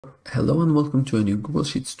Hello and welcome to a new Google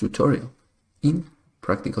Sheets tutorial. In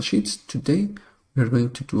Practical Sheets, today we are going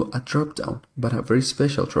to do a drop-down, but a very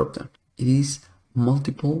special drop-down. It is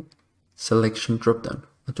multiple selection drop-down.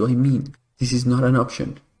 What do I mean? This is not an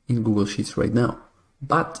option in Google Sheets right now,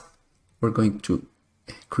 but we're going to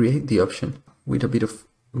create the option with a bit of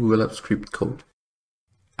Google Apps script code.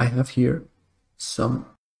 I have here some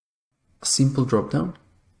simple drop-down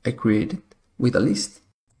I created with a list,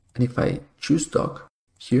 and if I choose dog,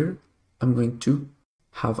 here I'm going to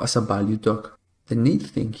have as a value dog. The neat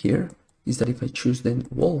thing here is that if I choose then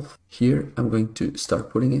wolf, here I'm going to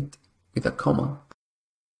start putting it with a comma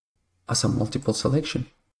as a multiple selection.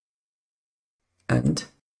 And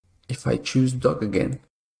if I choose dog again,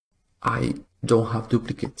 I don't have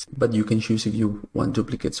duplicates, but you can choose if you want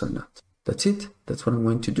duplicates or not. That's it. That's what I'm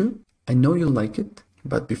going to do. I know you'll like it,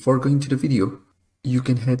 but before going to the video, you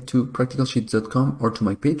can head to practicalsheets.com or to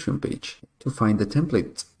my Patreon page to find the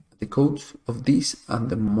templates, the codes of these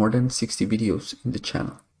and the more than 60 videos in the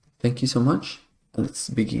channel. Thank you so much. Let's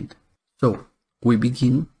begin. So we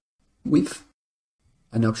begin with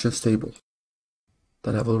an options table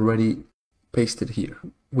that I've already pasted here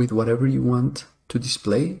with whatever you want to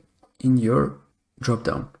display in your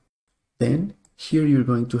dropdown. Then here you're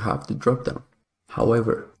going to have the dropdown.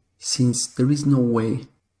 However, since there is no way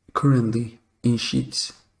currently in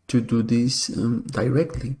Sheets to do this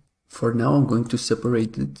directly, for now I'm going to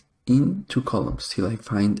separate it in two columns till I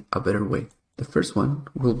find a better way. The first one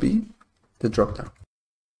will be the dropdown,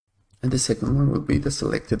 and the second one will be the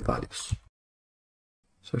selected values.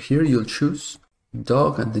 So here you'll choose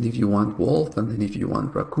dog, and then if you want wolf, and then if you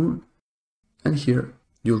want raccoon, and here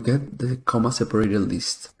you'll get the comma separated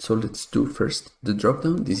list. So let's do first the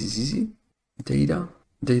dropdown. This is easy. Data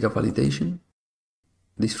validation.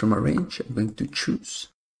 This from a range. I'm going to choose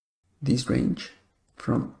this range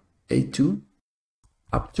from A2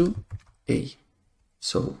 up to A.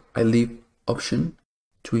 So I leave option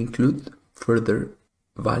to include further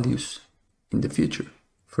values in the future,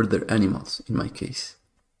 further animals in my case.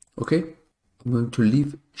 Okay, I'm going to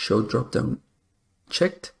leave show dropdown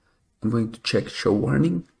checked. I'm going to check show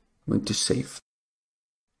warning. I'm going to save.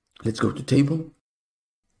 Let's go to table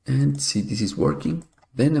and see this is working.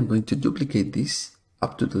 Then I'm going to duplicate this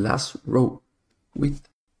up to the last row with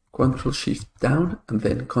Ctrl Shift down and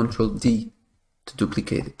then Ctrl D to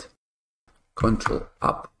duplicate it. Ctrl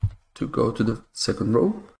up to go to the second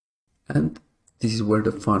row, and this is where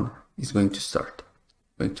the fun is going to start.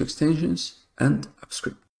 Going to extensions and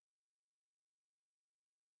AppScript.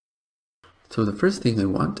 So the first thing I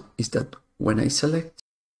want is that when I select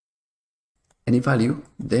any value,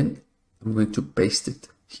 then I'm going to paste it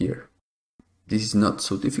here. This is not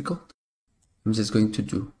so difficult. I'm just going to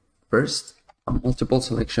do first a multiple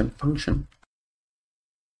selection function,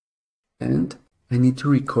 and I need to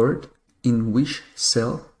record in which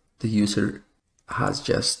cell the user has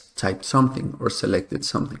just typed something or selected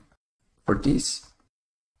something. For this,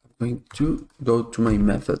 I'm going to go to my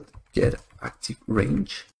method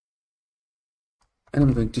getActiveRange, and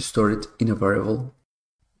I'm going to store it in a variable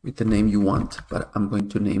with the name you want, but I'm going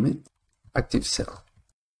to name it ActiveCell.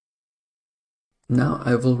 Now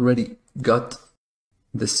I've already got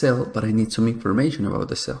the cell, but I need some information about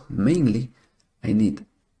the cell. Mainly, I need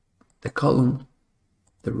the column,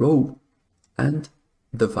 the row, and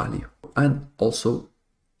the value, and also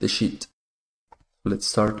the sheet. Let's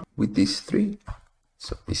start with these three.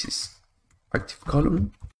 So this is active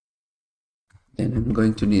column. Then I'm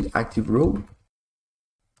going to need active row.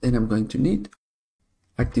 Then I'm going to need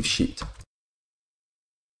active sheet.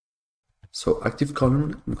 So active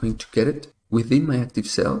column, I'm going to get it within my active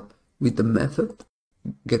cell with the method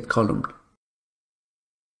getColumn.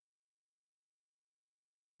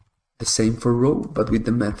 The same for row, but with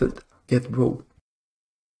the method getRow.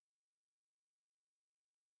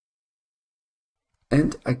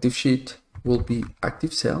 And active sheet will be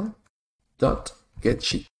active cell dot get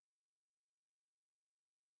sheet.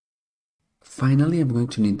 Finally, I'm going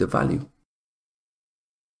to need the value.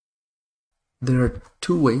 There are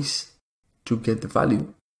two ways to get the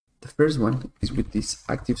value. The first one is with this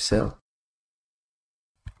active cell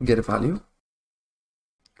get a value.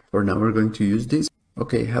 For now, we're going to use this.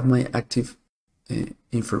 Okay, I have my active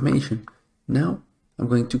information. Now I'm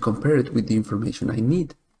going to compare it with the information I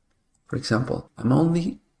need. For example, I'm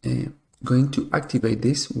only going to activate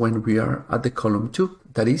this when we are at the column 2,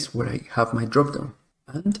 that is where I have my dropdown.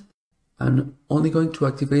 And I'm only going to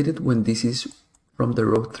activate it when this is from the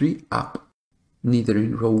row 3 up, neither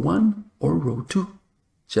in row 1 or row 2,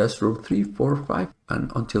 just row 3, 4, 5,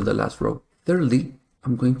 and until the last row. Thirdly,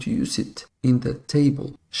 I'm going to use it in the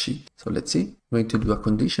table sheet. So let's see, I'm going to do a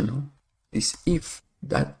conditional. This if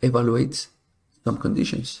that evaluates some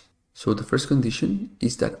conditions. So the first condition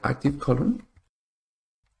is that active column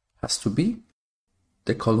has to be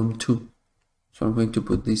the column 2. So I'm going to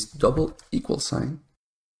put this double equal sign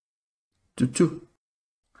to 2.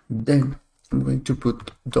 Then I'm going to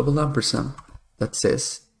put double ampersand that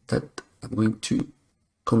says that I'm going to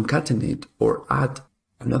concatenate or add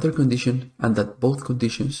another condition and that both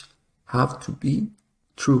conditions have to be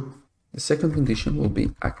true. The second condition will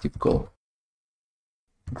be active call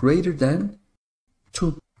greater than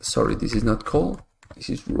 2. Sorry, this is not call, this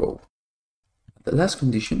is row. The last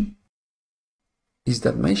condition is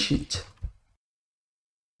that my sheet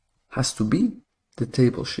has to be the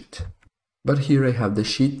table sheet. But here I have the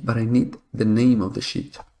sheet, but I need the name of the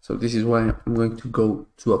sheet. So this is why I'm going to go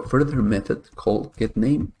to a further method called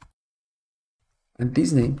getName. And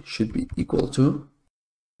this name should be equal to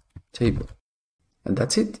table. And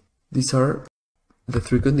that's it. These are the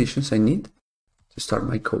 3 conditions I need to start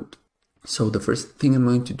my code. So the first thing I'm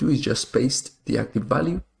going to do is just paste the active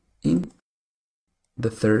value in the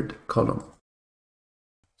 3rd column.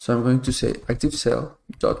 So I'm going to say active cell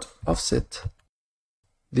dot offset.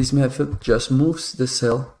 This method just moves the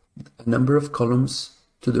cell a number of columns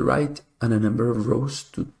to the right and a number of rows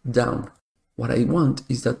to down. What I want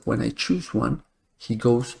is that when I choose one, he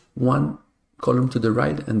goes 1 column to the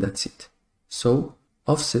right and that's it. So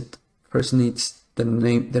offset first needs the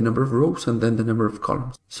number of rows and then the number of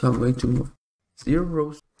columns. So I'm going to move 0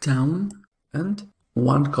 rows down and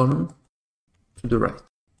 1 column to the right.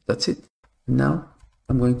 That's it. Now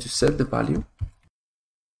I'm going to set the value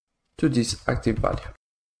to this active value.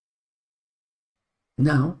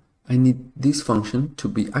 Now I need this function to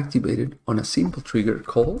be activated on a simple trigger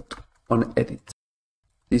called onEdit.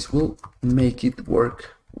 This will make it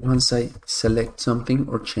work once I select something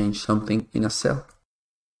or change something in a cell.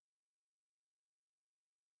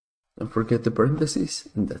 Don't forget the parentheses,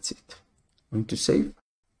 and that's it. I'm going to save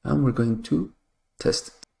and we're going to test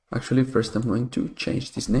it. Actually, first I'm going to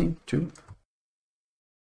change this name to.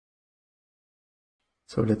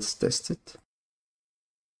 So let's test it.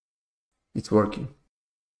 It's working.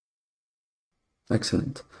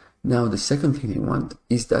 Excellent. Now the second thing I want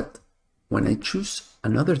is that when I choose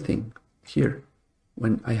another thing here,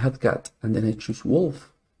 when I had cat and then I choose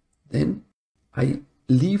wolf, then I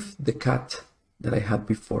leave the cat that I had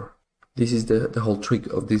before. This is the whole trick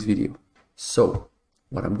of this video. So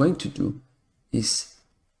what I'm going to do is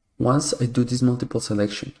once I do this multiple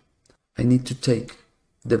selection, I need to take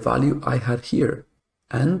the value I had here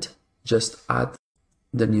and just add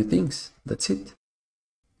the new things. That's it.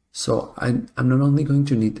 So I'm not only going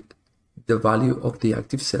to need the value of the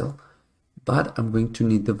active cell, but I'm going to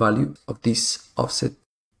need the value of this offset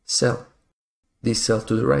cell, this cell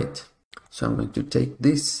to the right. So I'm going to take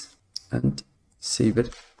this and save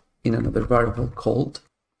it in another variable called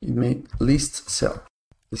list cell.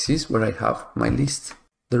 This is where I have my list,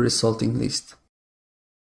 the resulting list.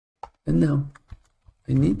 And now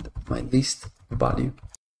I need my list value.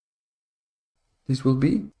 This will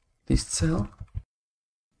be list cell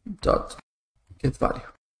dot get value.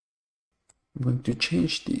 I'm going to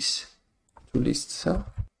change this to list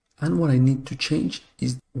cell, and what I need to change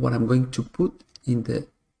is what I'm going to put in the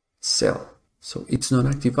cell. So it's not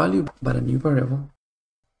active value, but a new variable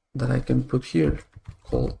that I can put here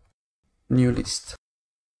called new list.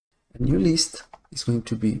 A new list is going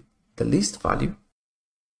to be the list value,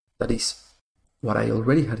 that is what I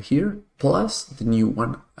already had here, plus the new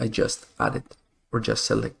one I just added or just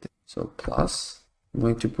selected. So plus, I'm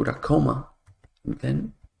going to put a comma and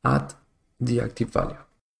then add the active value.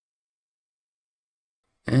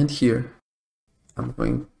 And here, I'm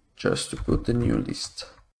going just to put the new list.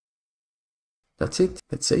 That's it.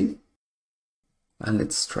 Let's save and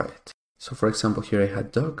let's try it. So for example, here I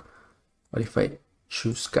had dog, but if I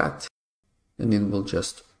choose cat, then it will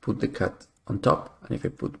just put the cat on top. And if I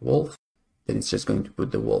put wolf, then it's just going to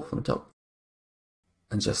put the wolf on top.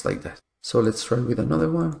 And just like that. So let's try with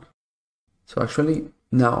another one. So actually,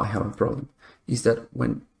 now I have a problem. Is that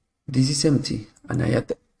when this is empty and I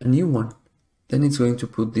add a new one, then it's going to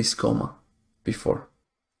put this comma before.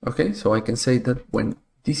 Okay, so I can say that when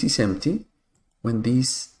this is empty, when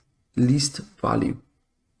this list value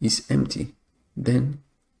is empty, then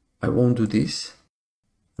I won't do this.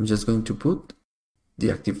 I'm just going to put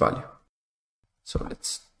the active value. So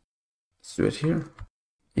let's do it here.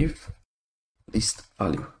 If list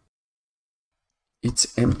value,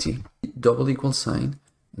 it's empty, double equal sign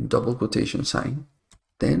and double quotation sign,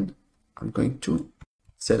 then I'm going to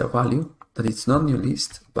set a value that it's not new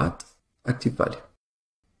list, but active value.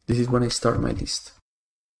 This is when I start my list.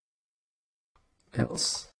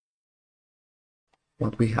 Else,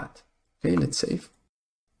 what we had. Okay, let's save.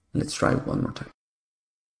 Let's try it one more time.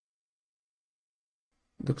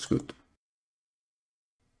 Looks good.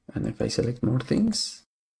 And if I select more things,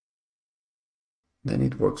 then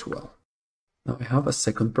it works well. Now I have a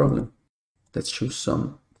second problem. Let's choose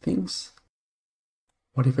some things.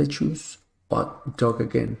 What if I choose dog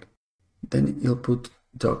again? Then it'll put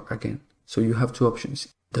dog again. So you have two options,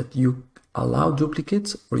 that you allow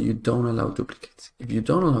duplicates or you don't allow duplicates. If you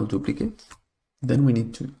don't allow duplicates, then we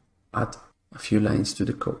need to add a few lines to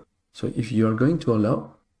the code. So if you are going to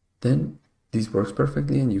allow, then this works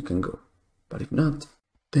perfectly and you can go. But if not,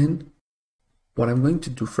 then what I'm going to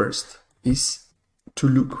do first is to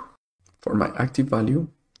look for my active value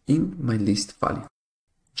in my list value.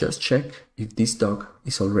 Just check if this dog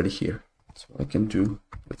is already here. So I can do,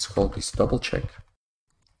 let's call this double check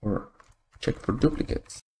or check for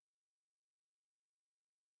duplicates.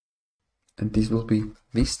 And this will be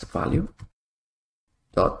list value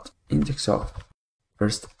dot index of.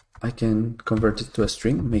 First, I can convert it to a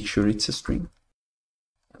string, make sure it's a string,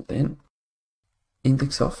 and then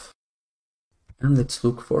index of, and let's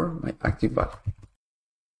look for my active value.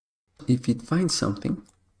 If it finds something,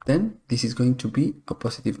 then this is going to be a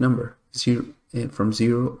positive number, from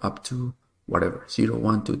 0 up to whatever, 0,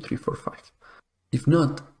 1, 2, 3, 4, 5. If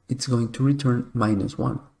not, it's going to return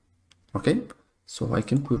 -1. Okay, so I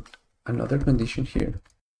can put another condition here,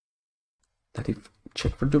 that if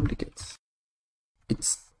check for duplicates,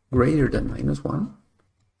 it's greater than -1,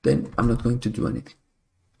 then I'm not going to do anything.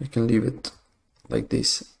 I can leave it like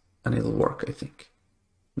this and it'll work, I think.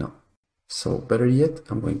 No. So better yet,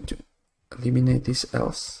 I'm going to eliminate this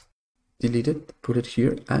else, delete it, put it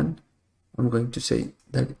here, and I'm going to say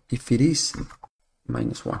that if it is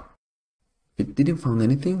 -1, if it didn't find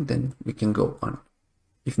anything, then we can go on.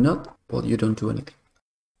 If not, well, you don't do anything.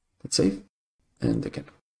 Let's save, and again.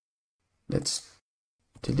 Let's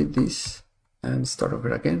delete this and start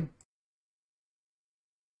over again.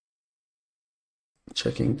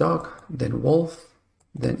 Checking dog, then wolf.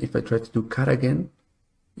 Then if I try to do cat again,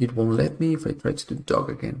 it won't let me. If I try to do dog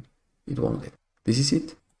again, it won't let me. This is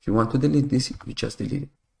it. If you want to delete this, you just delete it.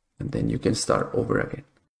 And then you can start over again.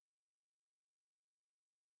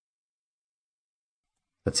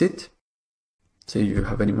 That's it. So if you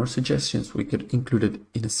have any more suggestions, we could include it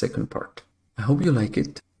in a second part. I hope you like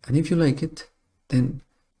it. And if you like it, then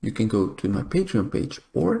you can go to my Patreon page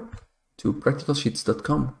or to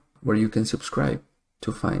practicalsheets.com, where you can subscribe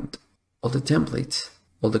to find all the templates,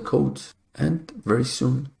 all the codes, and very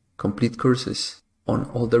soon complete courses on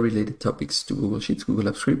all the related topics to Google Sheets,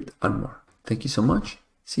 Google Apps Script, and more. Thank you so much.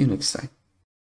 See you next time.